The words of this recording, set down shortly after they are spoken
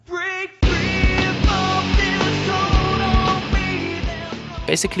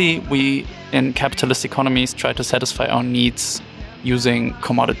Basically, we in capitalist economies try to satisfy our needs using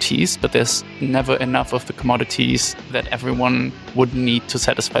commodities, but there's never enough of the commodities that everyone would need to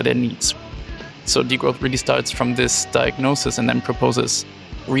satisfy their needs. So degrowth really starts from this diagnosis and then proposes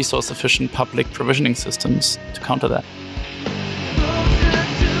resource-efficient public provisioning systems to counter that.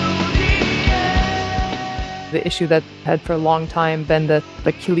 The issue that had for a long time been the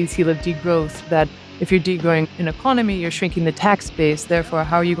Achilles heel of degrowth, that if you're degrowing an economy, you're shrinking the tax base. Therefore,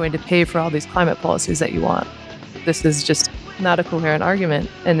 how are you going to pay for all these climate policies that you want? This is just not a coherent argument,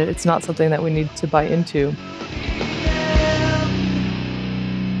 and it's not something that we need to buy into.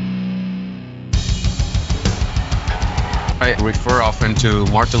 I refer often to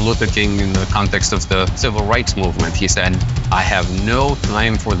Martin Luther King in the context of the civil rights movement. He said, "I have no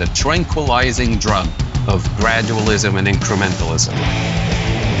time for the tranquilizing drug of gradualism and incrementalism."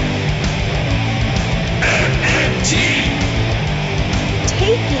 MMT!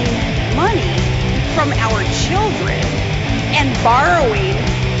 Taking money from our children and borrowing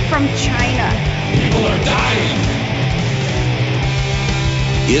from China. People are dying.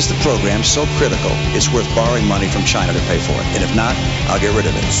 Is the program so critical it's worth borrowing money from China to pay for it? And if not, I'll get rid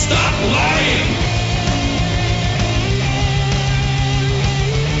of it. Stop lying!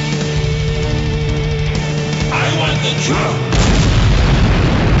 I want the truth!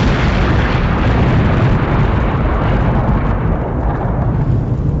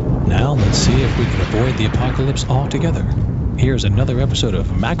 Now let's see if we can avoid the apocalypse altogether. Here's another episode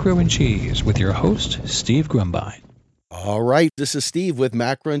of Macro and Cheese with your host, Steve Grumbine. All right, this is Steve with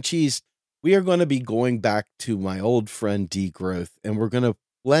Macro and Cheese. We are going to be going back to my old friend Degrowth, and we're going to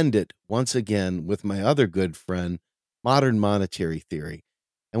blend it once again with my other good friend, modern monetary theory.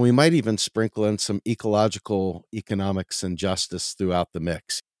 And we might even sprinkle in some ecological economics and justice throughout the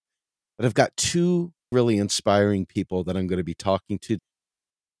mix. But I've got two really inspiring people that I'm going to be talking to.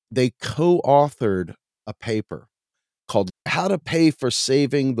 They co-authored a paper called How to Pay for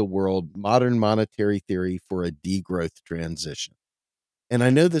Saving the World, Modern Monetary Theory for a Degrowth Transition. And I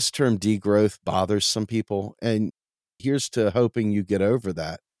know this term degrowth bothers some people, and here's to hoping you get over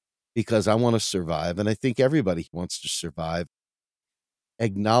that, because I want to survive, and I think everybody wants to survive.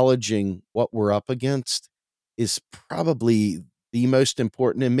 Acknowledging what we're up against is probably the most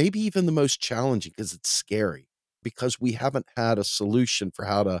important and maybe even the most challenging, because it's scary, because we haven't had a solution for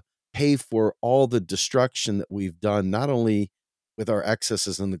how to pay for all the destruction that we've done, not only with our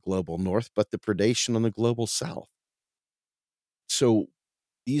excesses in the global north, but the predation on the global south. So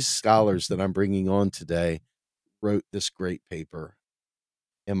these scholars that I'm bringing on today wrote this great paper.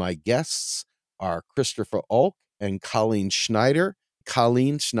 And my guests are Christopher Ulk and Colleen Schneider.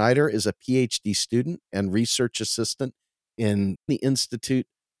 Colleen Schneider is a PhD student and research assistant in the Institute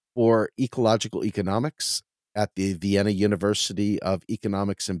for Ecological Economics at the Vienna University of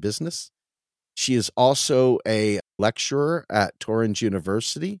Economics and Business. She is also a lecturer at Torrens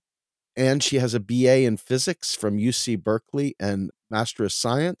University, and she has a BA in physics from UC Berkeley and Master of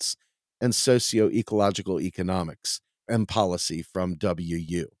Science and Socio-Ecological Economics and Policy from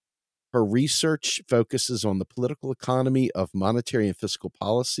WU. Her research focuses on the political economy of monetary and fiscal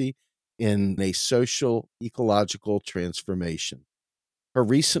policy in a social ecological transformation. Her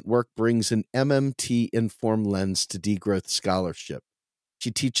recent work brings an MMT-informed lens to degrowth scholarship.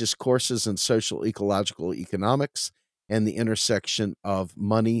 She teaches courses in social ecological economics and the intersection of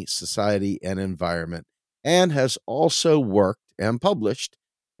money, society, and environment, and has also worked and published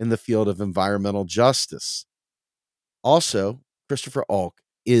in the field of environmental justice. Also, Christopher Ulk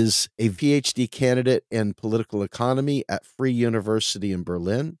is a PhD candidate in political economy at Free University in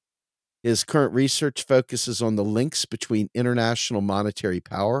Berlin. His current research focuses on the links between international monetary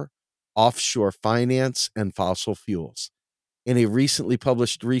power, offshore finance, and fossil fuels. In a recently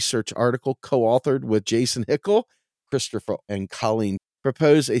published research article co-authored with Jason Hickel, Christopher and Colleen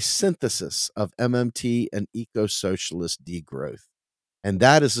propose a synthesis of MMT and eco-socialist degrowth. And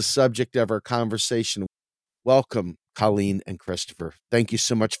that is the subject of our conversation. Welcome, Colleen and Christopher. Thank you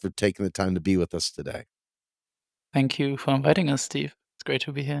so much for taking the time to be with us today. Thank you for inviting us, Steve. It's great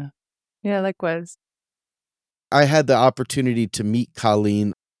to be here. Yeah, likewise. I had the opportunity to meet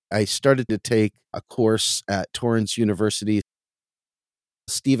Colleen. I started to take a course at Torrens University.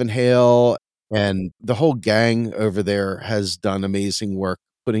 Stephen Hale and the whole gang over there has done amazing work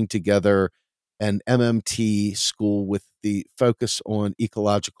putting together an MMT school with the focus on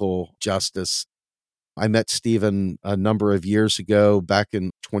ecological justice. I met Stephen a number of years ago, back in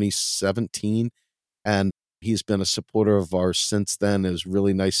 2017, and he's been a supporter of ours since then. It was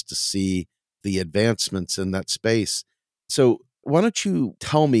really nice to see the advancements in that space. So Why don't you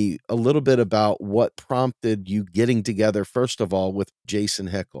tell me a little bit about what prompted you getting together, first of all, with Jason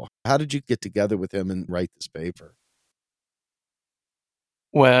Hickel? How did you get together with him and write this paper?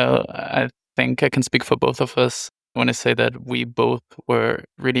 Well, I think I can speak for both of us when I say that we both were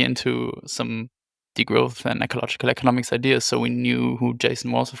really into some degrowth and ecological economics ideas. So we knew who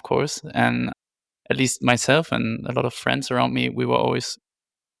Jason was, of course. And at least myself and a lot of friends around me, we were always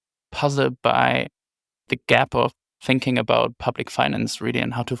puzzled by the gap of thinking about public finance, really,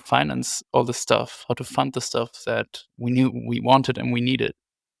 and how to finance all the stuff, how to fund the stuff that we knew we wanted and we needed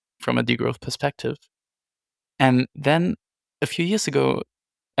from a degrowth perspective. And then a few years ago,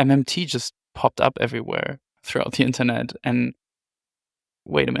 MMT just popped up everywhere throughout the internet. And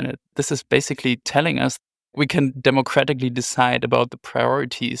wait a minute, this is basically telling us we can democratically decide about the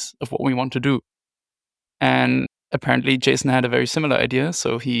priorities of what we want to do. And apparently, Jason had a very similar idea.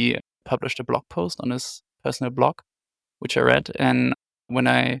 So he published a blog post on his personal blog, which I read. And when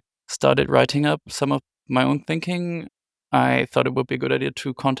I started writing up some of my own thinking, I thought it would be a good idea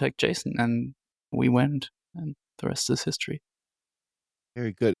to contact Jason. And we went, and the rest is history.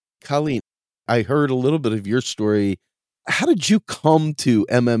 Very good. Colleen, I heard a little bit of your story. How did you come to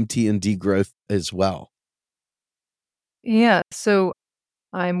MMT and degrowth as well? Yeah, so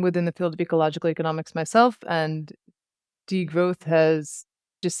I'm within the field of ecological economics myself, and degrowth has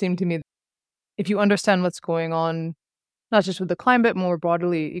just seemed to me, if you understand what's going on, not just with the climate, more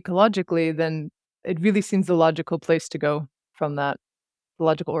broadly ecologically, then it really seems the logical place to go from that, the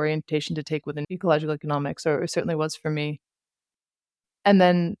logical orientation to take within ecological economics, or it certainly was for me. And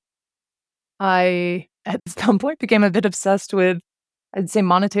then I, at some point, became a bit obsessed with, I'd say,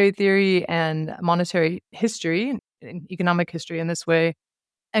 monetary theory and monetary history, and economic history in this way,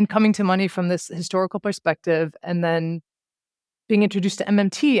 and coming to money from this historical perspective, and then being introduced to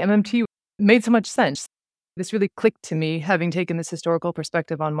MMT. MMT made so much sense. This really clicked to me, having taken this historical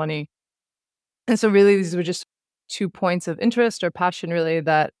perspective on money. And so really, these were just 2 points of interest or passion, really,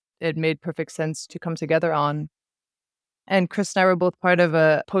 that it made perfect sense to come together on. And Chris and I were both part of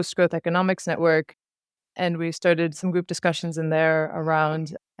a post-growth economics network, and we started some group discussions in there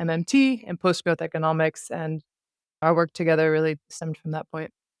around MMT and post-growth economics, and our work together really stemmed from that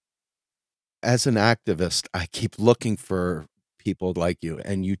point. As an activist, I keep looking for people like you,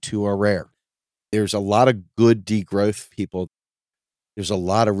 and you two are rare. There's a lot of good degrowth people. There's a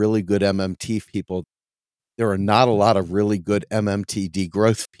lot of really good MMT people. There are not a lot of really good MMT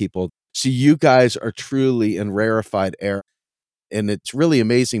degrowth people. So you guys are truly in rarefied air. And it's really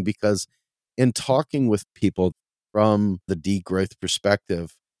amazing because in talking with people from the degrowth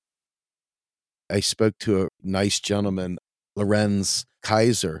perspective, I spoke to a nice gentleman, Lorenz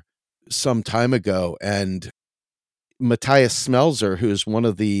Kaiser, some time ago, and Matthias Smelzer, who is one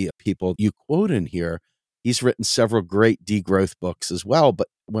of the people you quote in here, he's written several great degrowth books as well. But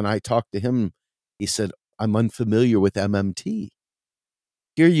when I talked to him, he said, I'm unfamiliar with MMT.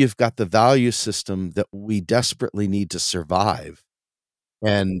 Here you've got the value system that we desperately need to survive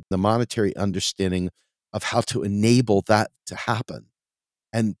and the monetary understanding of how to enable that to happen.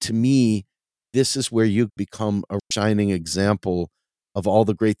 And to me, this is where you become a shining example of all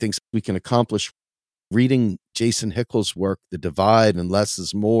the great things we can accomplish. Reading Jason Hickel's work, The Divide and Less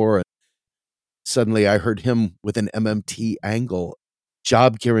is More, and suddenly I heard him with an MMT angle,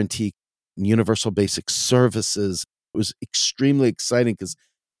 job guarantee, universal basic services. It was extremely exciting because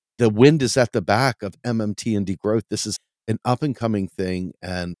the wind is at the back of MMT and degrowth. This is an up and coming thing,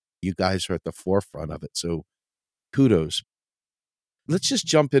 and you guys are at the forefront of it. So kudos. Let's just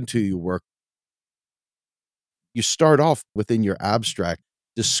jump into your work. You start off within your abstract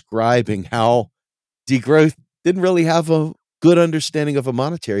describing how degrowth didn't really have a good understanding of a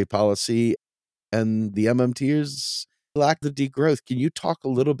monetary policy, and the MMTers lacked the degrowth. Can you talk a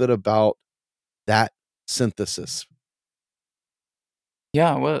little bit about that synthesis?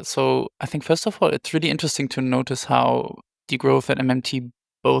 Yeah, well, so I think first of all, it's really interesting to notice how degrowth and MMT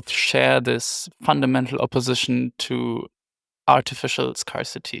both share this fundamental opposition to artificial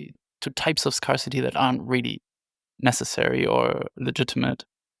scarcity, to types of scarcity that aren't really necessary or legitimate.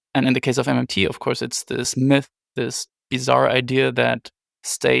 And in the case of MMT, of course, it's this myth, this bizarre idea that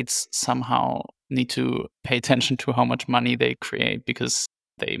states somehow need to pay attention to how much money they create because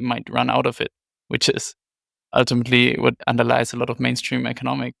they might run out of it, which is ultimately what underlies a lot of mainstream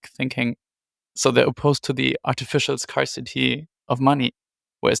economic thinking. So they're opposed to the artificial scarcity of money,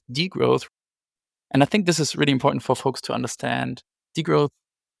 whereas degrowth, and I think this is really important for folks to understand, degrowth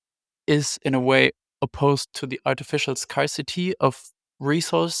is in a way opposed to the artificial scarcity of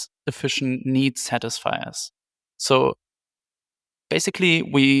resource efficient need satisfiers. So basically,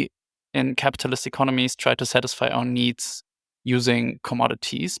 we in capitalist economies try to satisfy our needs using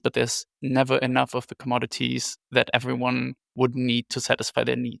commodities, but there's never enough of the commodities that everyone would need to satisfy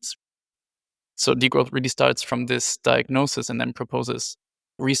their needs. So degrowth really starts from this diagnosis and then proposes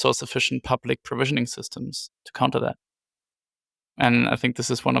resource-efficient public provisioning systems to counter that. And I think this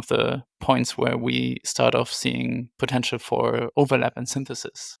is one of the points where we start off seeing potential for overlap and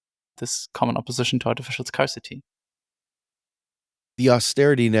synthesis, this common opposition to artificial scarcity. The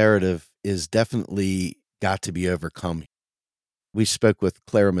austerity narrative is definitely got to be overcome. We spoke with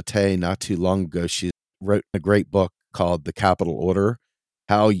Clara Mattei not too long ago. She wrote a great book called The Capital Order,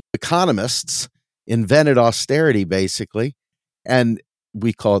 how economists invented austerity, basically. And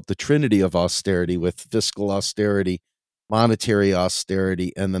we call it the trinity of austerity, with fiscal austerity, monetary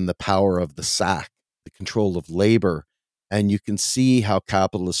austerity, and then the power of the sack, the control of labor. And you can see how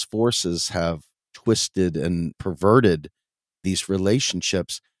capitalist forces have twisted and perverted these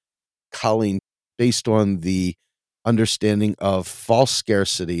relationships. Colleen, based on the understanding of false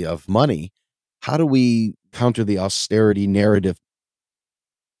scarcity of money, how do we counter the austerity narrative?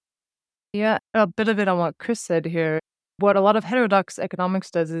 Yeah, a bit of it on what Chris said here. What a lot of heterodox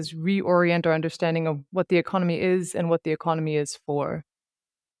economics does is reorient our understanding of what the economy is and what the economy is for.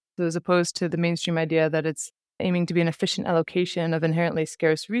 So as opposed to the mainstream idea that it's aiming to be an efficient allocation of inherently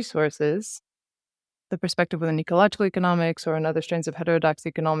scarce resources, the perspective within ecological economics or in other strains of heterodox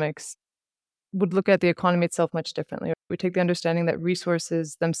economics would look at the economy itself much differently. We take the understanding that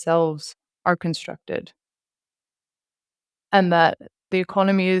resources themselves are constructed and that the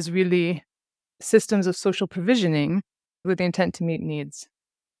economy is really systems of social provisioning with the intent to meet needs.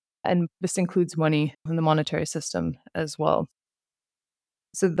 And this includes money and the monetary system as well.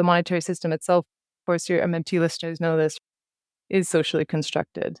 So the monetary system itself, of course, your MMT listeners know this, is socially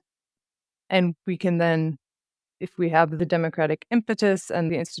constructed. And we can then, if we have the democratic impetus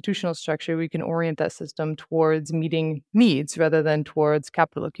and the institutional structure, we can orient that system towards meeting needs rather than towards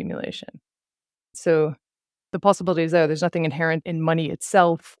capital accumulation. So the possibility is there. There's nothing inherent in money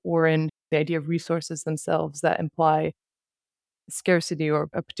itself or in the idea of resources themselves that imply scarcity or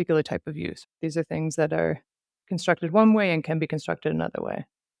a particular type of use. These are things that are constructed one way and can be constructed another way.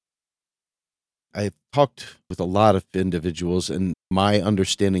 I've talked with a lot of individuals, and my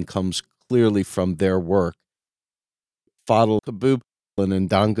understanding comes clearly from their work. Fadl Kabub and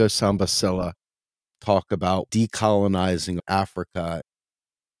Ndango Sambasila talk about decolonizing Africa.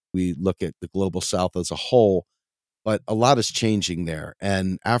 We look at the global south as a whole, but a lot is changing there.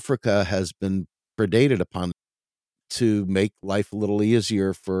 And Africa has been predated upon to make life a little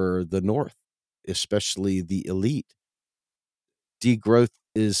easier for the North, especially the elite. Degrowth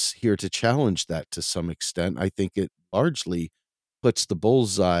is here to challenge that to some extent. I think it largely puts the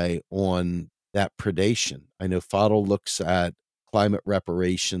bullseye on that predation. I know Fadl looks at climate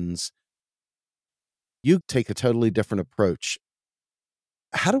reparations. You take a totally different approach.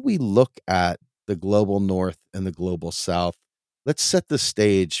 How do we look at the global North and the global South? Let's set the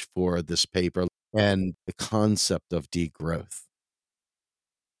stage for this paper and the concept of degrowth.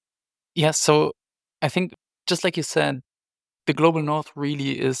 Yeah, so I think, just like you said, the global North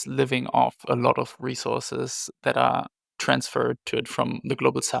really is living off a lot of resources that are transferred to it from the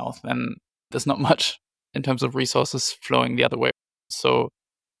global South. And there's not much in terms of resources flowing the other way. So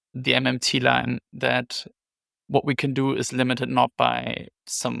the MMT line that what we can do is limited not by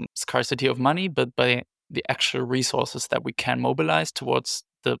some scarcity of money, but by the actual resources that we can mobilize towards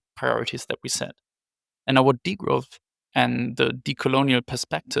the priorities that we set. And now what degrowth and the decolonial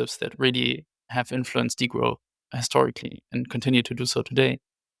perspectives that really have influenced degrowth historically and continue to do so today,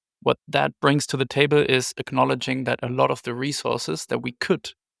 what that brings to the table is acknowledging that a lot of the resources that we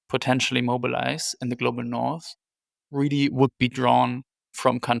could potentially mobilize in the global North really would be drawn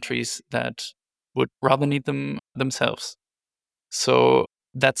from countries that would rather need them themselves. So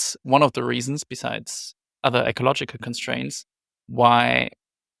that's one of the reasons, besides other ecological constraints, why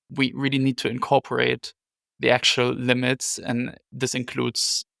we really need to incorporate the actual limits. And this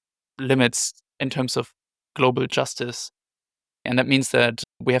includes limits in terms of global justice. And that means that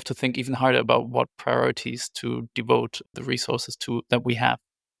we have to think even harder about what priorities to devote the resources to that we have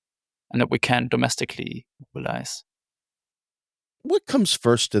and that we can domestically mobilize. What comes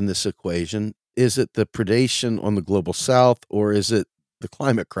first in this equation? Is it the predation on the global South, or is it the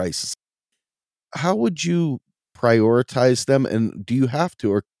climate crisis? How would you prioritize them? And do you have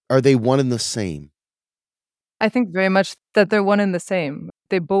to, or are they one and the same? I think very much that they're one and the same.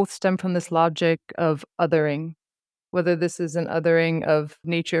 They both stem from this logic of othering, whether this is an othering of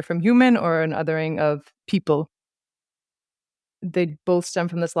nature from human or an othering of people. They both stem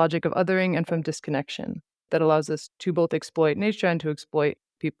from this logic of othering and from disconnection that allows us to both exploit nature and to exploit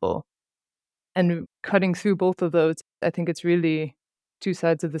people. And cutting through both of those, I think it's really two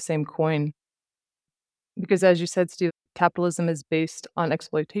sides of the same coin. Because as you said, Steve, capitalism is based on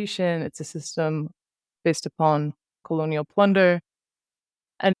exploitation. It's a system based upon colonial plunder.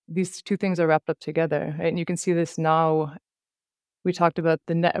 And these two things are wrapped up together, right? And you can see this now. We talked about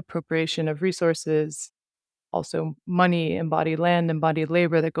the net appropriation of resources, also money, embodied land, embodied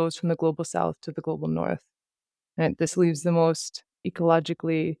labor that goes from the global south to the global north. And this leaves the most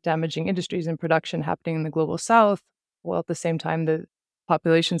ecologically damaging industries and production happening in the global south, while at the same time, the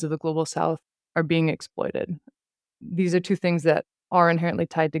populations of the global south are being exploited. These are two things that are inherently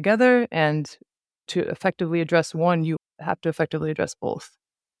tied together. And to effectively address one, you have to effectively address both.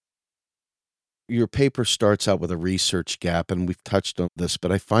 Your paper starts out with a research gap, and we've touched on this,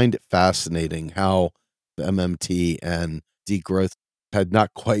 but I find it fascinating how the MMT and degrowth had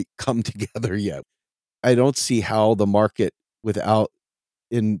not quite come together yet. I don't see how the market, without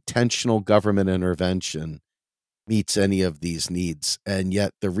intentional government intervention, meets any of these needs. And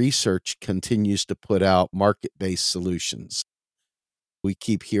yet the research continues to put out market-based solutions. We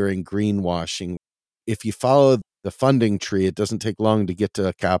keep hearing greenwashing. If you follow the funding tree, it doesn't take long to get to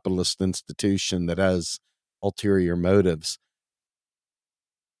a capitalist institution that has ulterior motives.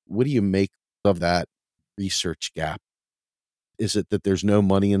 What do you make of that research gap? Is it that there's no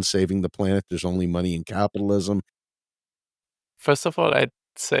money in saving the planet? There's only money in capitalism? First of all, I'd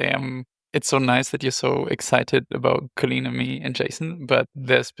say it's so nice that you're so excited about Colleen and me and Jason, but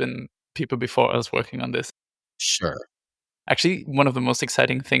there's been people before us working on this. Sure. Actually, one of the most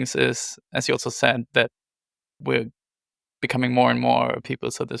exciting things is, as you also said, that we're becoming more and more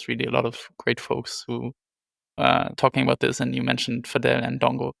people. So there's really a lot of great folks who are talking about this. And you mentioned Fidel and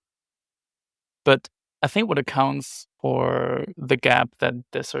Dongo. But I think what accounts for the gap that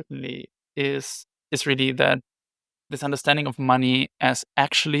there certainly is really that this understanding of money as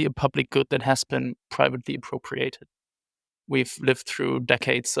actually a public good that has been privately appropriated. We've lived through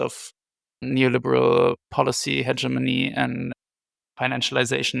decades of neoliberal policy hegemony and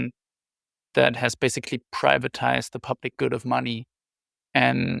financialization that has basically privatized the public good of money.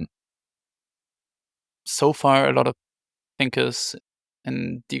 And so far, a lot of thinkers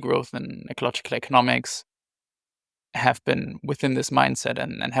in degrowth and ecological economics have been within this mindset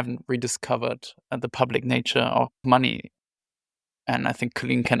and haven't rediscovered the public nature of money. And I think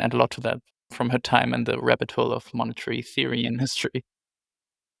Colleen can add a lot to that from her time in the rabbit hole of monetary theory and history.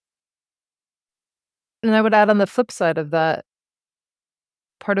 And I would add on the flip side of that,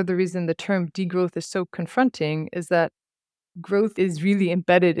 part of the reason the term degrowth is so confronting is that growth is really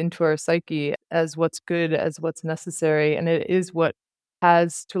embedded into our psyche as what's good, as what's necessary. And it is what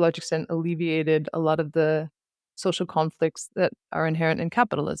has, to a large extent, alleviated a lot of the social conflicts that are inherent in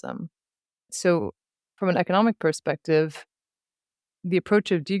capitalism. So from an economic perspective, the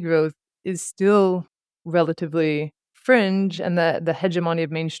approach of degrowth is still relatively fringe, and the hegemony of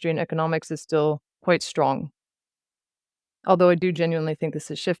mainstream economics is still quite strong. Although I do genuinely think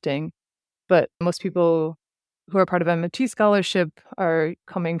this is shifting, but most people who are part of MMT scholarship are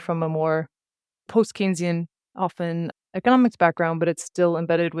coming from a more post-Keynesian, often economics background, but it's still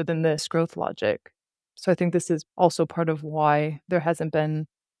embedded within this growth logic. So I think this is also part of why there hasn't been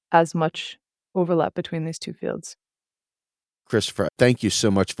as much overlap between these two fields. Christopher, thank you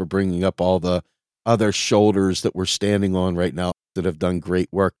so much for bringing up all the other shoulders that we're standing on right now that have done great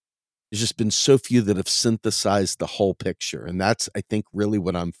work. There's just been so few that have synthesized the whole picture. And that's, I think, really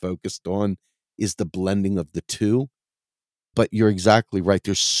what I'm focused on is the blending of the two. But you're exactly right.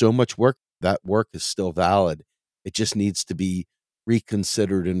 There's so much work. That work is still valid. It just needs to be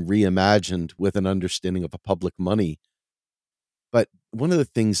reconsidered and reimagined with an understanding of a public money. But one of the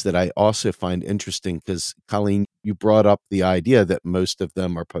things that I also find interesting, because Colleen, you brought up the idea that most of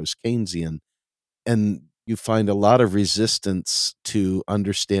them are post-Keynesian, and you find a lot of resistance to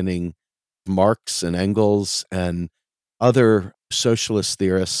understanding Marx and Engels and other socialist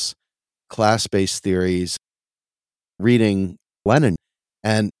theorists, class-based theories, reading Lenin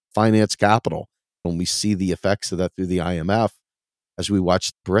and finance capital. When we see the effects of that through the IMF, as we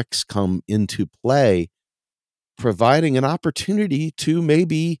watch BRICS come into play, providing an opportunity to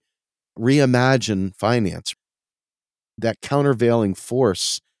maybe reimagine finance, that countervailing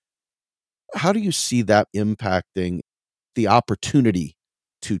force. How do you see that impacting the opportunity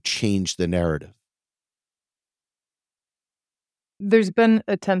to change the narrative? There's been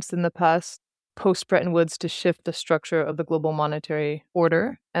attempts in the past, post-Bretton Woods, to shift the structure of the global monetary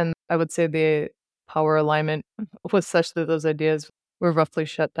order. And I would say the power alignment was such that those ideas were roughly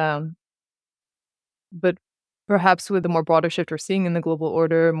shut down. But perhaps with the more broader shift we're seeing in the global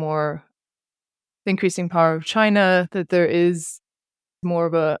order, more increasing power of China, that there is more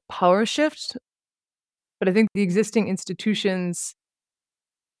of a power shift But I think the existing institutions,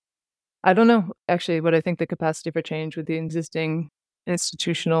 I don't know actually what I think the capacity for change with the existing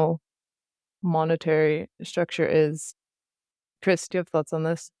institutional monetary structure is. Chris, do you have thoughts on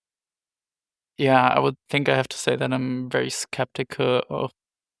this? Yeah, I would think I have to say that I'm very skeptical of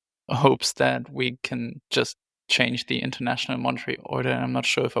hopes that we can just change the international monetary order. I'm not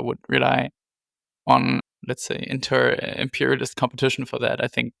sure if I would rely on, let's say, inter-imperialist competition for that. I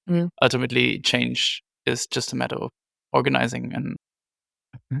think ultimately change is just a matter of organizing. And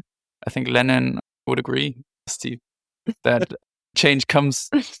I think Lenin would agree, Steve, that change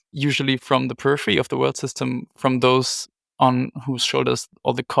comes usually from the periphery of the world system, from those on whose shoulders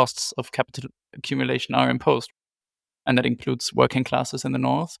all the costs of capital accumulation are imposed. And that includes working classes in the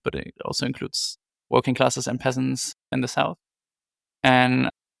north, but it also includes working classes and peasants in the south. And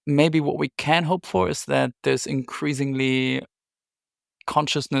maybe what we can hope for is that there's increasingly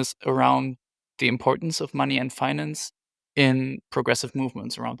consciousness around the importance of money and finance in progressive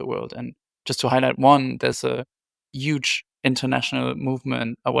movements around the world. And just to highlight one, there's a huge international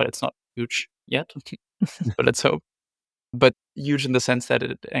movement. Well, it's not huge yet, but let's hope. But huge in the sense that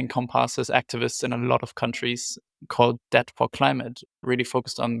it encompasses activists in a lot of countries, called Debt for Climate, really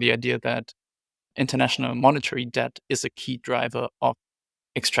focused on the idea that international monetary debt is a key driver of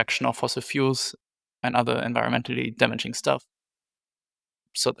extraction of fossil fuels and other environmentally damaging stuff.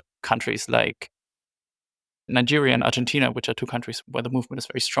 So countries like Nigeria and Argentina, which are two countries where the movement is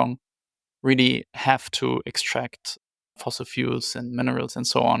very strong, really have to extract fossil fuels and minerals and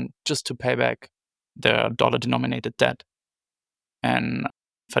so on just to pay back their dollar-denominated debt. And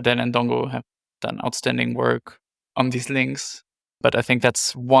Fadel and Dongo have done outstanding work on these links. But I think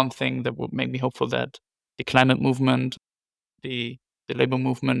that's one thing that would make me hopeful that the climate movement, the labor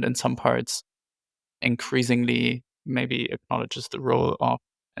movement in some parts, increasingly maybe acknowledges the role of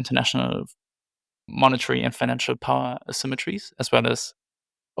international monetary and financial power asymmetries, as well as,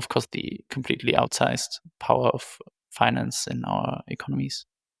 of course, the completely outsized power of finance in our economies.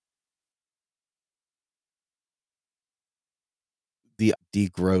 The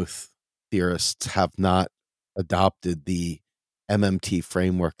degrowth theorists have not adopted the MMT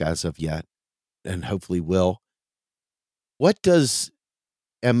framework as of yet, and hopefully will. What does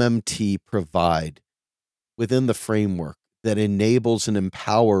MMT provide within the framework that enables and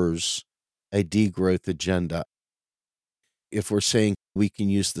empowers a degrowth agenda? If we're saying we can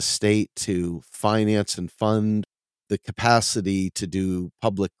use the state to finance and fund, the capacity to do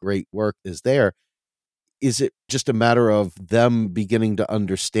public great work is there. Is it just a matter of them beginning to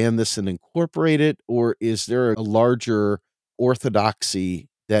understand this and incorporate it, or is there a larger orthodoxy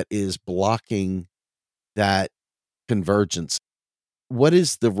that is blocking that convergence? What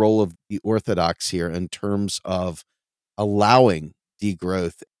is the role of the orthodox here in terms of allowing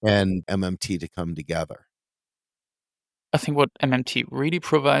degrowth and MMT to come together? I think what MMT really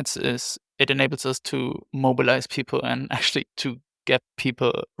provides is it enables us to mobilize people and actually to get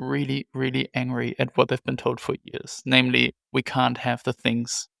people really, really angry at what they've been told for years. Namely, we can't have the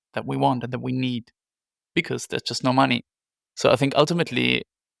things that we want and that we need because there's just no money. So I think ultimately,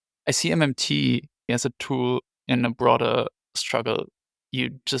 I see MMT as a tool in a broader struggle.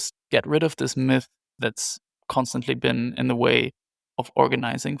 You just get rid of this myth that's constantly been in the way of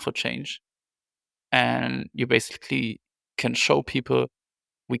organizing for change. And you basically can show people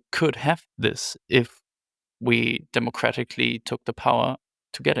we could have this if we democratically took the power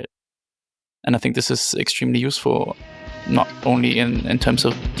to get it. And I think this is extremely useful, not only in terms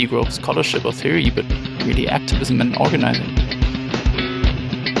of degrowth scholarship or theory, but really activism and organizing.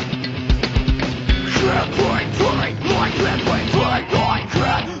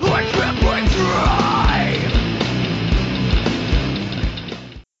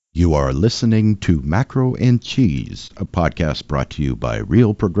 You are listening to Macro and Cheese, a podcast brought to you by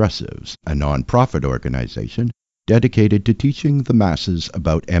Real Progressives, a nonprofit organization dedicated to teaching the masses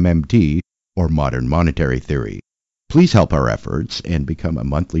about MMT, or modern monetary theory. Please help our efforts and become a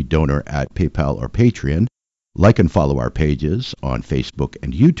monthly donor at PayPal or Patreon. Like and follow our pages on Facebook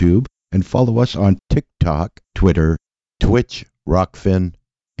and YouTube, and follow us on TikTok, Twitter, Twitch, Rockfin,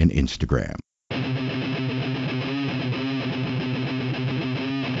 and Instagram.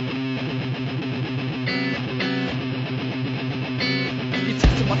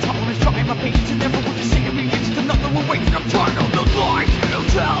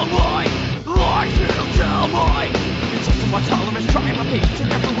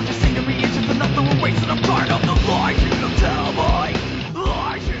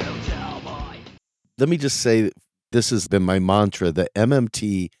 Let me just say, this has been my mantra, that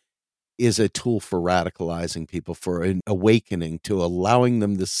MMT is a tool for radicalizing people, for an awakening, to allowing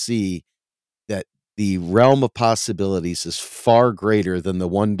them to see that the realm of possibilities is far greater than the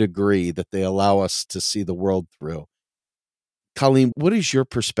 1 degree that they allow us to see the world through. Colleen, what is your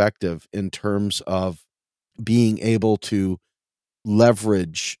perspective in terms of being able to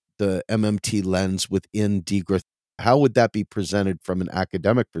leverage the MMT lens within degrowth? How would that be presented from an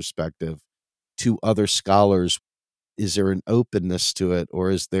academic perspective to other scholars? Is there an openness to it, or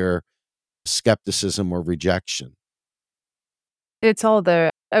is there skepticism or rejection? It's all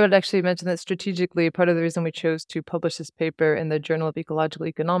there. I would actually mention that strategically, part of the reason we chose to publish this paper in the Journal of Ecological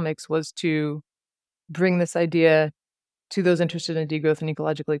Economics was to bring this idea to those interested in degrowth and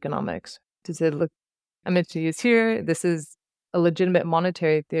ecological economics. To say, look, MMT is here. This is a legitimate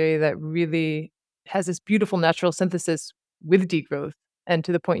monetary theory that really has this beautiful natural synthesis with degrowth. And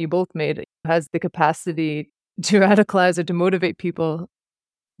to the point you both made, it has the capacity to radicalize or to motivate people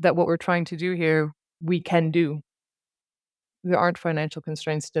that what we're trying to do here, we can do. There aren't financial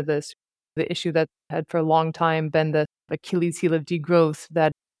constraints to this. The issue that had for a long time been the Achilles heel of degrowth,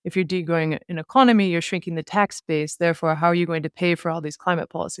 that if you're degrowing an economy, you're shrinking the tax base. Therefore, how are you going to pay for all these climate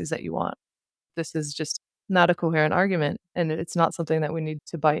policies that you want? This is just not a coherent argument, and it's not something that we need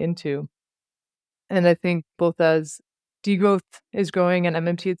to buy into. And I think both as degrowth is growing and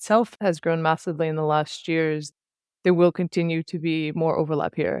MMT itself has grown massively in the last years, there will continue to be more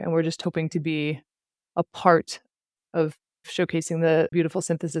overlap here. And we're just hoping to be a part of showcasing the beautiful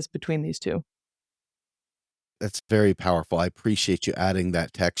synthesis between these two. That's very powerful. I appreciate you adding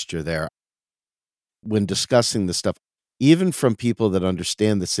that texture there. When discussing this stuff, even from people that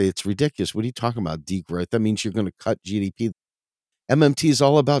understand this, say it's ridiculous. What are you talking about? Degrowth? That means you're going to cut GDP. MMT is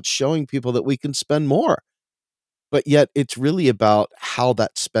all about showing people that we can spend more. But yet it's really about how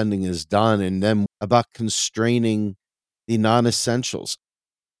that spending is done and then about constraining the non-essentials.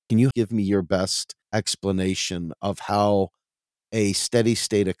 Can you give me your best explanation of how a steady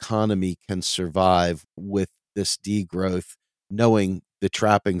state economy can survive with this degrowth, knowing the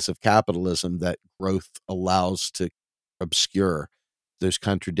trappings of capitalism that growth allows to obscure? Those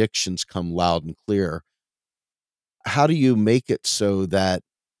contradictions come loud and clear. How do you make it so that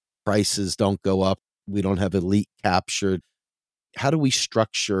prices don't go up? We don't have elite captured. How do we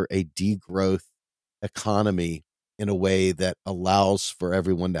structure a degrowth economy in a way that allows for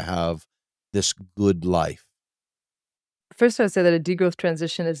everyone to have this good life? First, I'd say that a degrowth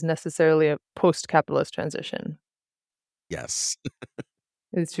transition is necessarily a post-capitalist transition. Yes.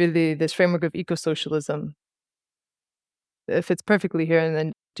 It's really this framework of eco-socialism. It fits perfectly here, and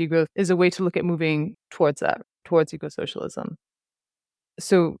then degrowth is a way to look at moving towards that, towards eco-socialism.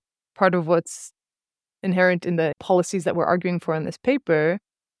 So part of what's inherent in the policies that we're arguing for in this paper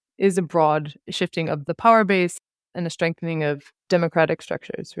is a broad shifting of the power base and a strengthening of democratic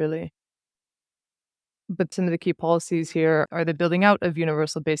structures, really. But some of the key policies here are the building out of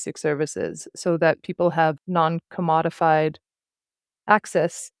universal basic services so that people have non-commodified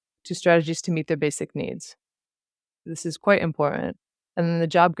access to strategies to meet their basic needs. This is quite important. And then the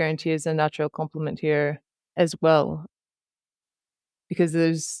job guarantee is a natural complement here as well. Because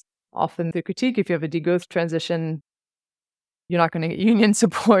there's often the critique, if you have a degrowth transition, you're not going to get union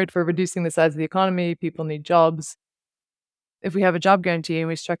support for reducing the size of the economy. People need jobs. If we have a job guarantee and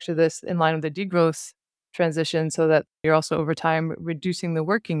we structure this in line with the degrowth transition so that you're also over time reducing the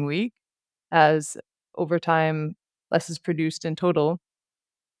working week as over time less is produced in total,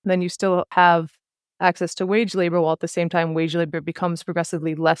 then you still have access to wage labor while at the same time wage labor becomes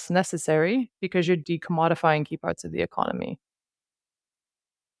progressively less necessary because you're decommodifying key parts of the economy.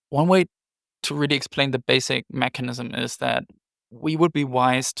 One way to really explain the basic mechanism is that we would be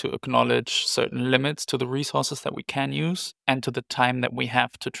wise to acknowledge certain limits to the resources that we can use and to the time that we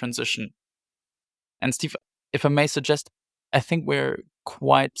have to transition. And Steve, if I may suggest, I think we're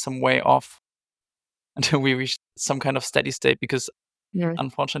quite some way off until we reach some kind of steady state because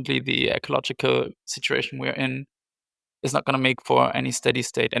unfortunately the ecological situation we're in is not going to make for any steady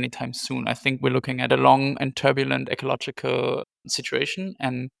state anytime soon. I think we're looking at a long and turbulent ecological situation,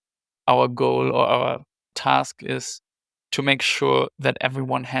 and our goal or our task is to make sure that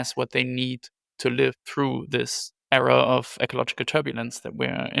everyone has what they need to live through this era of ecological turbulence that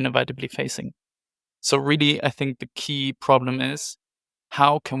we're inevitably facing. So really, I think the key problem is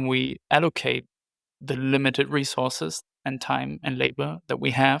how can we allocate the limited resources and time and labor that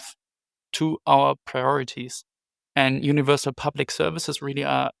we have to our priorities. And universal public services really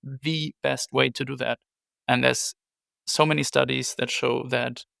are the best way to do that. And there's so many studies that show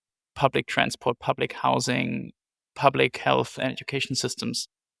that public transport, public housing, public health and education systems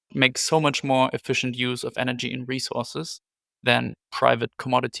make so much more efficient use of energy and resources than private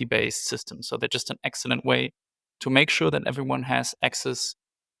commodity-based systems. So they're just an excellent way to make sure that everyone has access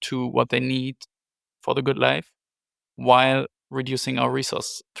to what they need for the good life while reducing our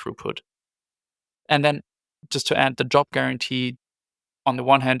resource throughput. And then just to add, the job guarantee, on the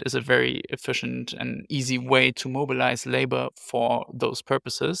one hand, is a very efficient and easy way to mobilize labor for those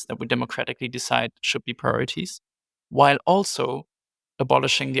purposes that we democratically decide should be priorities, while also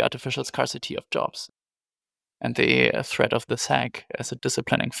abolishing the artificial scarcity of jobs and the threat of the SAG as a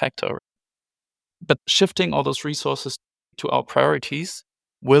disciplining factor. But shifting all those resources to our priorities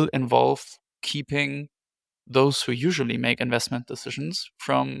will involve keeping those who usually make investment decisions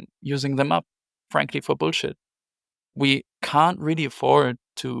from using them up, frankly, for bullshit. We can't really afford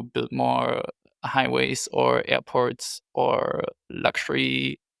to build more highways or airports or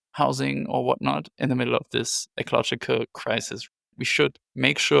luxury housing or whatnot in the middle of this ecological crisis. We should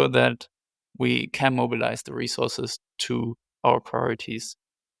make sure that we can mobilize the resources to our priorities.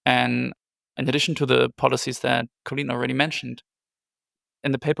 And in addition to the policies that Colleen already mentioned,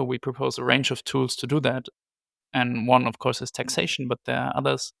 in the paper we propose a range of tools to do that. And one, of course, is taxation, but there are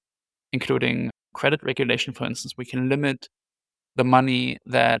others, including credit regulation, for instance. We can limit the money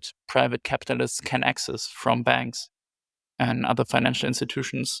that private capitalists can access from banks and other financial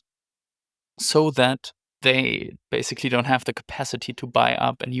institutions so that they basically don't have the capacity to buy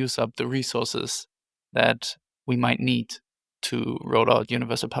up and use up the resources that we might need to roll out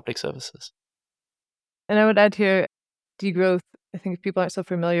universal public services. And I would add here, degrowth, I think if people aren't so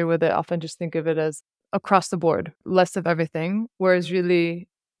familiar with it, often just think of it as across the board, less of everything, whereas really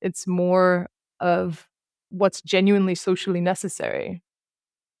it's more of what's genuinely socially necessary.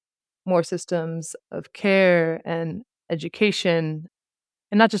 More systems of care and education,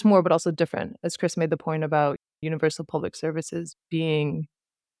 and not just more, but also different. As Chris made the point about universal public services being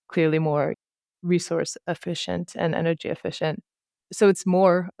clearly more resource efficient and energy efficient. So it's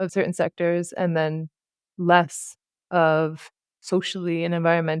more of certain sectors and then less of socially and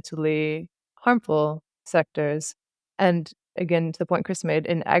environmentally harmful sectors. And again, to the point Chris made,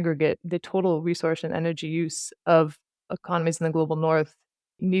 in aggregate, the total resource and energy use of economies in the global north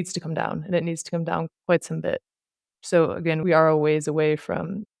needs to come down, and it needs to come down quite some bit. So again, we are a ways away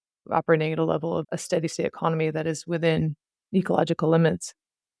from operating at a level of a steady state economy that is within ecological limits.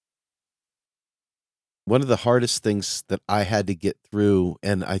 One of the hardest things that I had to get through,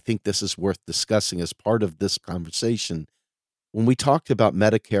 and I think this is worth discussing as part of this conversation, when we talked about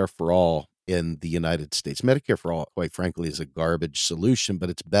Medicare for all in the United States, Medicare for all, quite frankly, is a garbage solution, but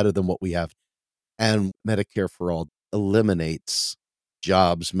it's better than what we have. And Medicare for all eliminates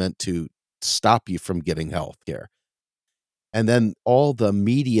jobs meant to stop you from getting health care. And then all the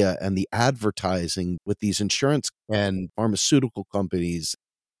media and the advertising with these insurance and pharmaceutical companies,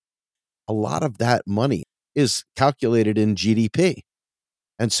 a lot of that money is calculated in GDP.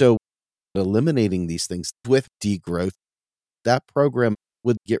 And so eliminating these things with degrowth, that program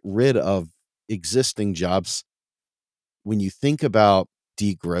would get rid of existing jobs. When you think about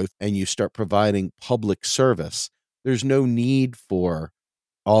degrowth and you start providing public service, there's no need for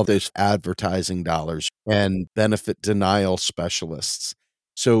all those advertising dollars and benefit denial specialists.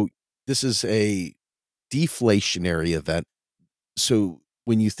 So this is a deflationary event. So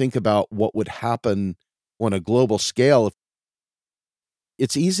when you think about what would happen on a global scale,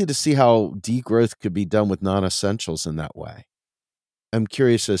 it's easy to see how degrowth could be done with non-essentials in that way. I'm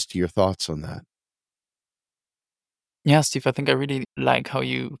curious as to your thoughts on that. Yeah, Steve, I think I really like how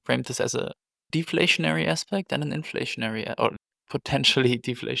you framed this as a deflationary aspect and an inflationary, or potentially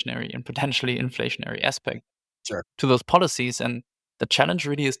deflationary and potentially inflationary aspect to those policies. And the challenge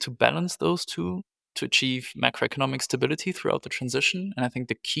really is to balance those two to achieve macroeconomic stability throughout the transition. And I think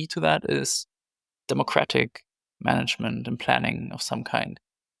the key to that is democratic management and planning of some kind.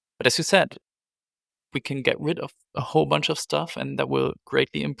 But as you said, we can get rid of a whole bunch of stuff, and that will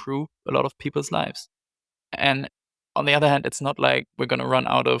greatly improve a lot of people's lives. And on the other hand, it's not like we're going to run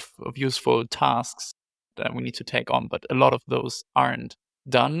out of useful tasks that we need to take on, but a lot of those aren't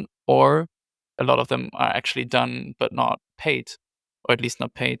done, or a lot of them are actually done but not paid, or at least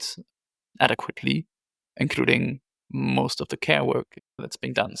not paid adequately, including most of the care work that's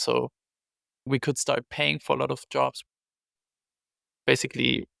being done. So we could start paying for a lot of jobs.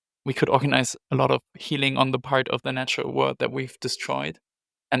 Basically, we could organize a lot of healing on the part of the natural world that we've destroyed,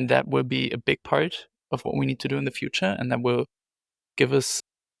 and that will be a big part of what we need to do in the future, and that will give us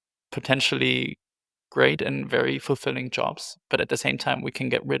potentially great and very fulfilling jobs. But at the same time, we can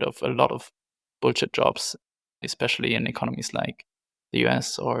get rid of a lot of bullshit jobs, especially in economies like the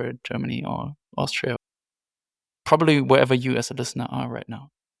US or Germany or Austria. Probably wherever you as a listener are right now.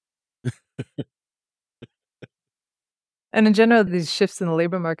 And in general, these shifts in the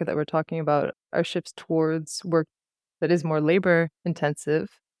labor market that we're talking about are shifts towards work that is more labor intensive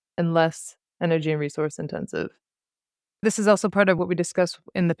and less energy and resource intensive. This is also part of what we discuss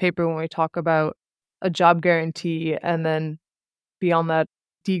in the paper when we talk about a job guarantee and then beyond that,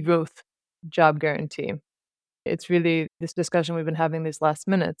 degrowth job guarantee. It's really this discussion we've been having these last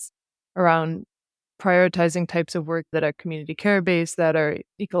minutes around prioritizing types of work that are community care based, that are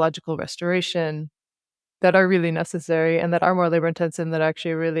ecological restoration, that are really necessary and that are more labor intensive and that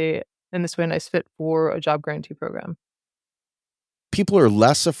actually really, in this way, a nice fit for a job guarantee program. People are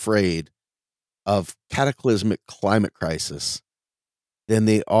less afraid of cataclysmic climate crisis than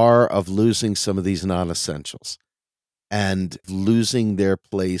they are of losing some of these non-essentials and losing their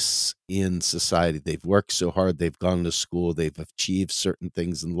place in society. They've worked so hard, they've gone to school, they've achieved certain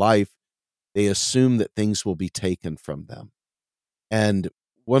things in life. They assume that things will be taken from them. And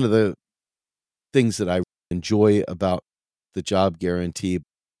one of the things that I enjoy about the job guarantee,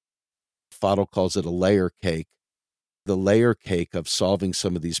 Fadl calls it a layer cake. The layer cake of solving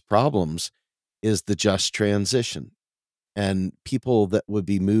some of these problems is the just transition. And people that would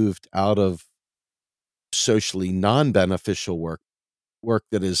be moved out of socially non-beneficial work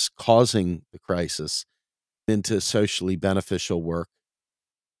that is causing the crisis, into socially beneficial work,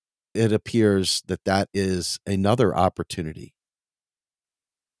 it appears that that is another opportunity.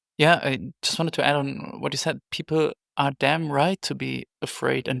 Yeah, I just wanted to add on what you said. People are damn right to be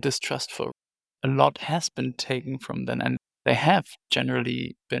afraid and distrustful. A lot has been taken from them, and they have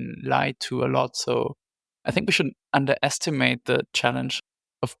generally been lied to a lot. So I think we shouldn't underestimate the challenge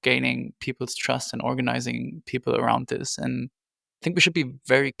of gaining people's trust and organizing people around this. And I think we should be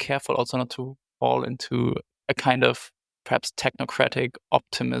very careful also not to fall into a kind of perhaps technocratic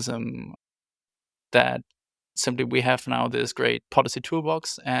optimism that simply we have now this great policy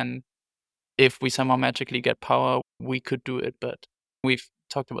toolbox, and if we somehow magically get power, we could do it. But we've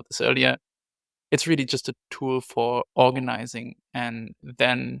talked about this earlier. It's really just a tool for organizing, and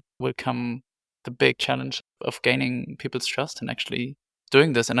then will come the big challenge of gaining people's trust and actually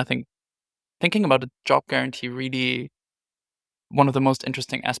doing this. And I think thinking about a job guarantee, really one of the most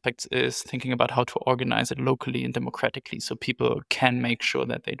interesting aspects is thinking about how to organize it locally and democratically so people can make sure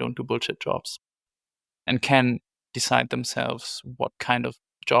that they don't do bullshit jobs and can decide themselves what kind of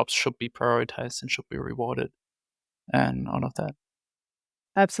jobs should be prioritized and should be rewarded and all of that.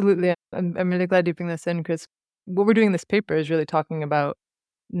 Absolutely. I'm really glad you bring this in because what we're doing in this paper is really talking about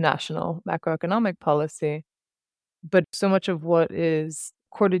national macroeconomic policy. But so much of what is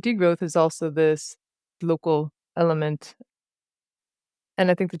core to degrowth is also this local element. And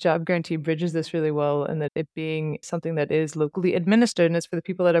I think the job guarantee bridges this really well, and that it being something that is locally administered, and it's for the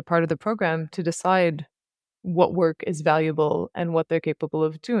people that are part of the program to decide what work is valuable and what they're capable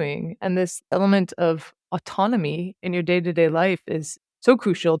of doing. And this element of autonomy in your day-to-day life is so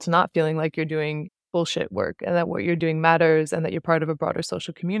crucial to not feeling like you're doing bullshit work and that what you're doing matters and that you're part of a broader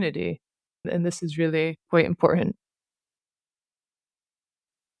social community. And this is really quite important.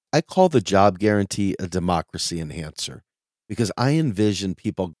 I call the job guarantee a democracy enhancer because I envision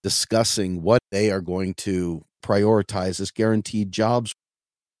people discussing what they are going to prioritize as guaranteed jobs.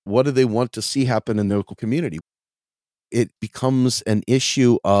 What do they want to see happen in their local community? It becomes an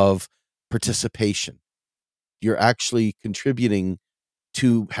issue of participation. You're actually contributing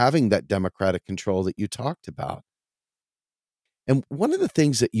to having that democratic control that you talked about. And one of the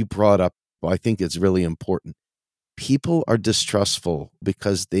things that you brought up, I think is really important. People are distrustful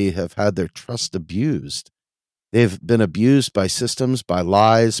because they have had their trust abused. They've been abused by systems, by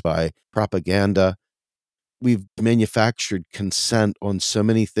lies, by propaganda. We've manufactured consent on so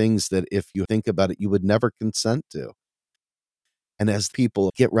many things that if you think about it, you would never consent to. And as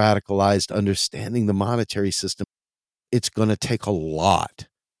people get radicalized, understanding the monetary system, it's going to take a lot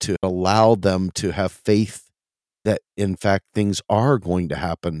to allow them to have faith that, in fact, things are going to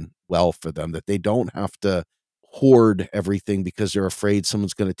happen well for them, that they don't have to hoard everything because they're afraid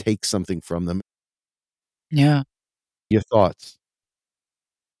someone's going to take something from them. Yeah. Your thoughts?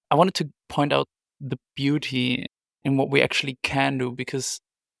 I wanted to point out the beauty in what we actually can do, because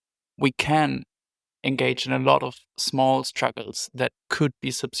we can engage in a lot of small struggles that could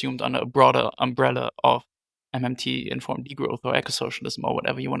be subsumed under a broader umbrella of MMT, informed degrowth, or eco-socialism, or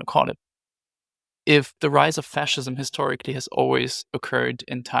whatever you want to call it. If the rise of fascism historically has always occurred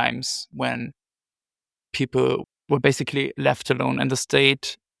in times when people were basically left alone and the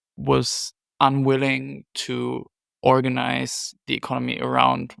state was unwilling to organize the economy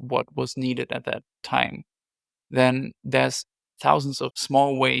around what was needed at that time, then there's thousands of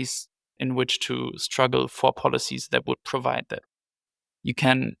small ways in which to struggle for policies that would provide that. You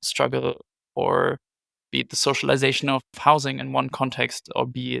can struggle for, be it the socialization of housing in one context, or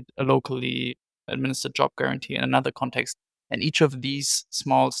be it a locally administered job guarantee in another context. And each of these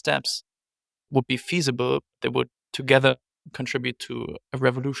small steps would be feasible. They would together contribute to a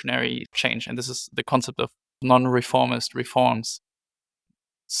revolutionary change. And this is the concept of non-reformist reforms.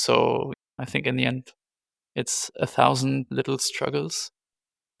 So I think in the end, it's 1,000 little struggles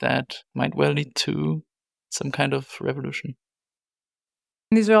that might well lead to some kind of revolution.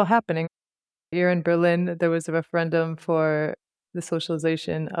 These are all happening. Here in Berlin, there was a referendum for the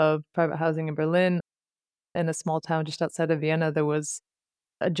socialization of private housing in Berlin. In a small town just outside of Vienna, there was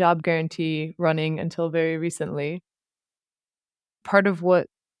a job guarantee running until very recently. Part of what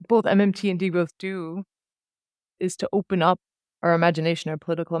both MMT and Degrowth do is to open up our imagination, our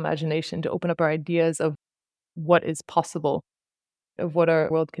political imagination, to open up our ideas of what is possible, of what our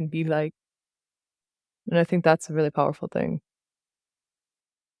world can be like. And I think that's a really powerful thing.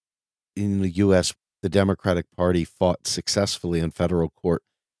 In the US, the Democratic Party fought successfully in federal court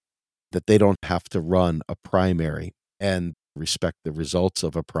that they don't have to run a primary and respect the results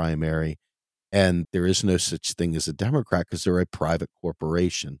of a primary. And there is no such thing as a Democrat because they're a private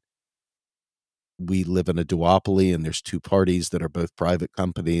corporation. We live in a duopoly and there's two parties that are both private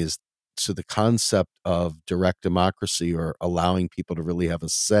companies. So the concept of direct democracy or allowing people to really have a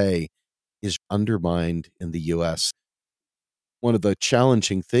say is undermined in the US. One of the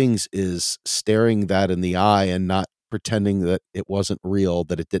challenging things is staring that in the eye and not pretending that it wasn't real,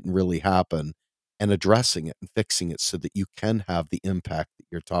 that it didn't really happen, and addressing it and fixing it so that you can have the impact that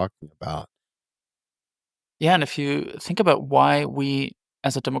you're talking about. Yeah, and if you think about why we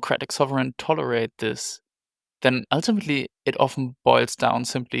as a democratic sovereign tolerate this, then ultimately it often boils down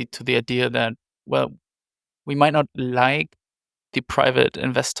simply to the idea that, well, we might not like the private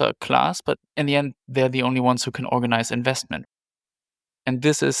investor class, but in the end, they're the only ones who can organize investment. And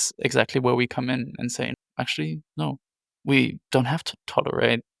this is exactly where we come in and say, actually, no, we don't have to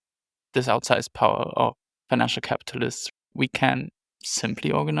tolerate this outsized power of financial capitalists. We can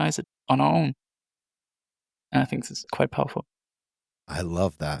simply organize it on our own. And I think this is quite powerful. I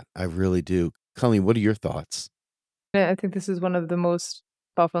love that. I really do. Colleen, what are your thoughts? I think this is one of the most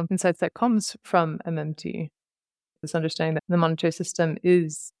powerful insights that comes from MMT. This understanding that the monetary system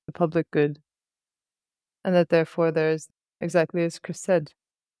is the public good, and that therefore there's, exactly as Chris said,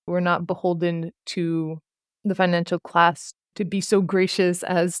 we're not beholden to the financial class to be so gracious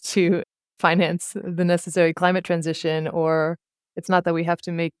as to finance the necessary climate transition, or it's not that we have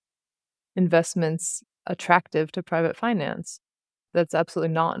to make investments attractive to private finance. That's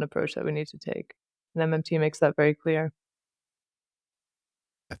absolutely not an approach that we need to take. And MMT makes that very clear.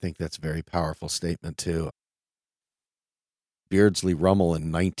 I think that's a very powerful statement, too. Beardsley Rummel in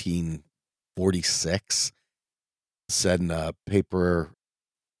 1946 said in a paper,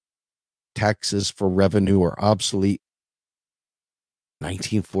 taxes for revenue are obsolete.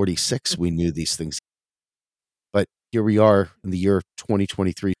 1946, we knew these things. But here we are in the year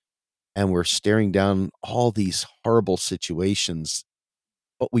 2023, and we're staring down all these horrible situations,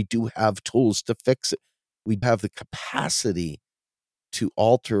 but we do have tools to fix it. We have the capacity to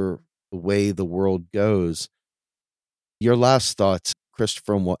alter the way the world goes. Your last thoughts,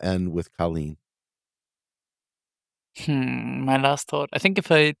 Christopher, and we'll end with Colleen. My last thought. I think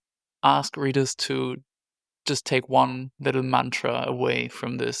if I ask readers to just take one little mantra away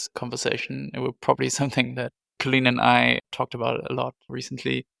from this conversation, it would probably be something that Colleen and I talked about a lot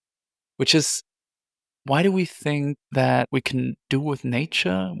recently, which is, why do we think that we can do with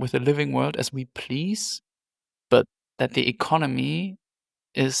nature, with the living world, as we please, but that the economy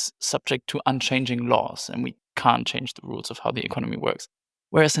is subject to unchanging laws and we can't change the rules of how the economy works?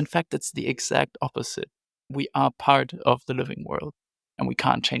 Whereas in fact, it's the exact opposite. We are part of the living world and we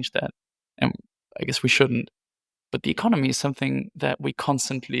can't change that. And I guess we shouldn't. But the economy is something that we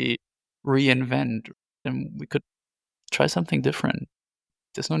constantly reinvent, and we could try something different.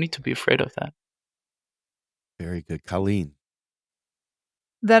 There's no need to be afraid of that. Very good. Colleen.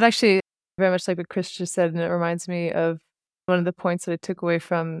 That actually, very much like what Chris just said, and it reminds me of one of the points that I took away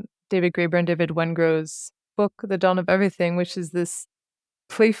from David Graeber and David Wengrow's book, The Dawn of Everything, which is this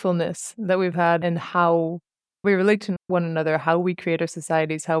playfulness that we've had in how we relate to one another, how we create our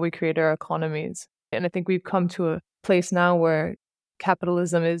societies, how we create our economies. And I think we've come to a place now where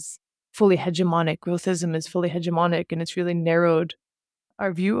capitalism is fully hegemonic, growthism is fully hegemonic, and it's really narrowed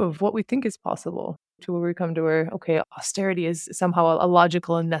our view of what we think is possible to where we come to where, okay, austerity is somehow a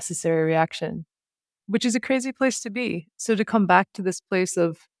logical and necessary reaction, which is a crazy place to be. So to come back to this place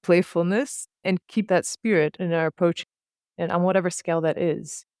of playfulness and keep that spirit in our approach and on whatever scale that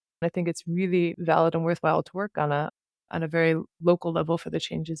is, I think it's really valid and worthwhile to work on a very local level for the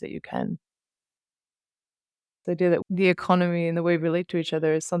changes that you can. The idea that the economy and the way we relate to each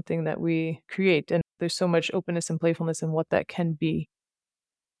other is something that we create, and there's so much openness and playfulness in what that can be.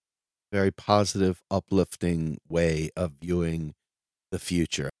 very positive, uplifting way of viewing the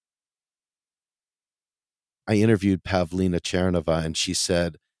future. I interviewed Pavlina Chernova, and she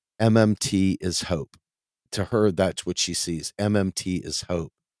said, MMT is hope. To her, that's what she sees. MMT is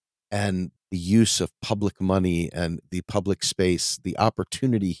hope. And the use of public money and the public space, the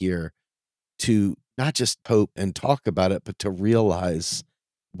opportunity here to not just hope and talk about it, but to realize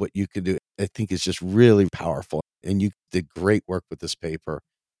what you can do, I think is just really powerful. And you did great work with this paper.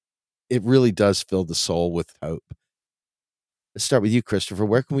 It really does fill the soul with hope. Let's start with you, Christopher.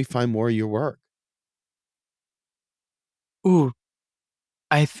 Where can we find more of your work? Ooh,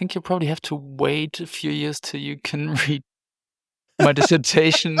 I think you probably have to wait a few years till you can read my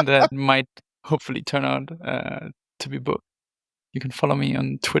dissertation that might hopefully turn out to be booked. You can follow me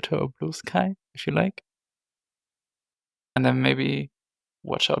on Twitter or Blue Sky if you like. And then maybe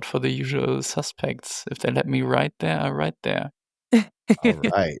watch out for the usual suspects. If they let me write there, I write there. All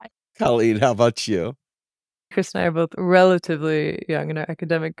right. Colleen, how about you? Chris and I are both relatively young in our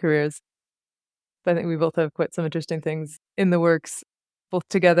academic careers. But I think we both have quite some interesting things in the works, both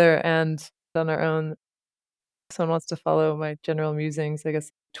together and on our own. If someone wants to follow my general musings, I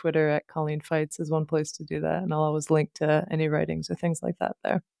guess Twitter at Colleen Fights is one place to do that. And I'll always link to any writings or things like that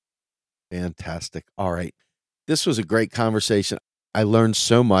there. Fantastic. All right. This was a great conversation. I learned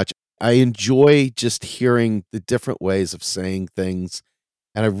so much. I enjoy just hearing the different ways of saying things.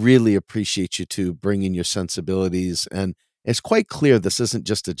 And I really appreciate you two bringing your sensibilities. And it's quite clear this isn't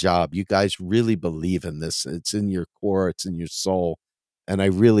just a job. You guys really believe in this. It's in your core, it's in your soul. And I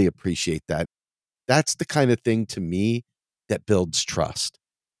really appreciate that. That's the kind of thing to me that builds trust.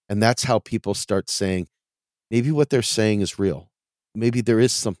 And that's how people start saying, maybe what they're saying is real. Maybe there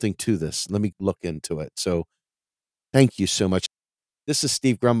is something to this. Let me look into it. So thank you so much. This is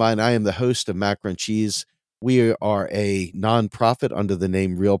Steve Grumbine. I am the host of Macro and Cheese. We are a nonprofit under the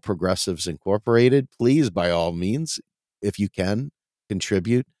name Real Progressives Incorporated. Please, by all means, if you can,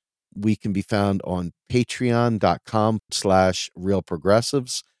 contribute. We can be found on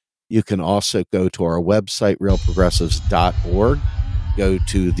patreon.com/realprogressives. You can also go to our website, realprogressives.org. Go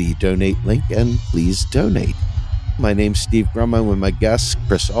to the donate link and please donate. My name's Steve Grumbine with my guests,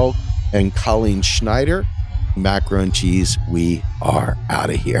 Chris Oak and Colleen Schneider. Macro and Cheese, we are out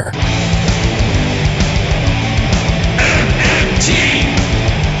of here.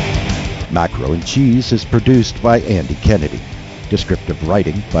 Macro and Cheese is produced by Andy Kennedy. Descriptive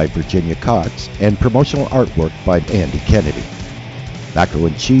writing by Virginia Cox and promotional artwork by Andy Kennedy. Macro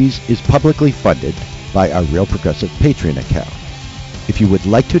and Cheese is publicly funded by our Real Progressive Patreon account. If you would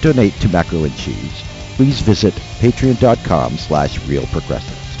like to donate to Macro and Cheese, please visit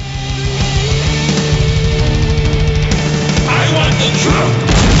patreon.com/realprogressives. I want the truth.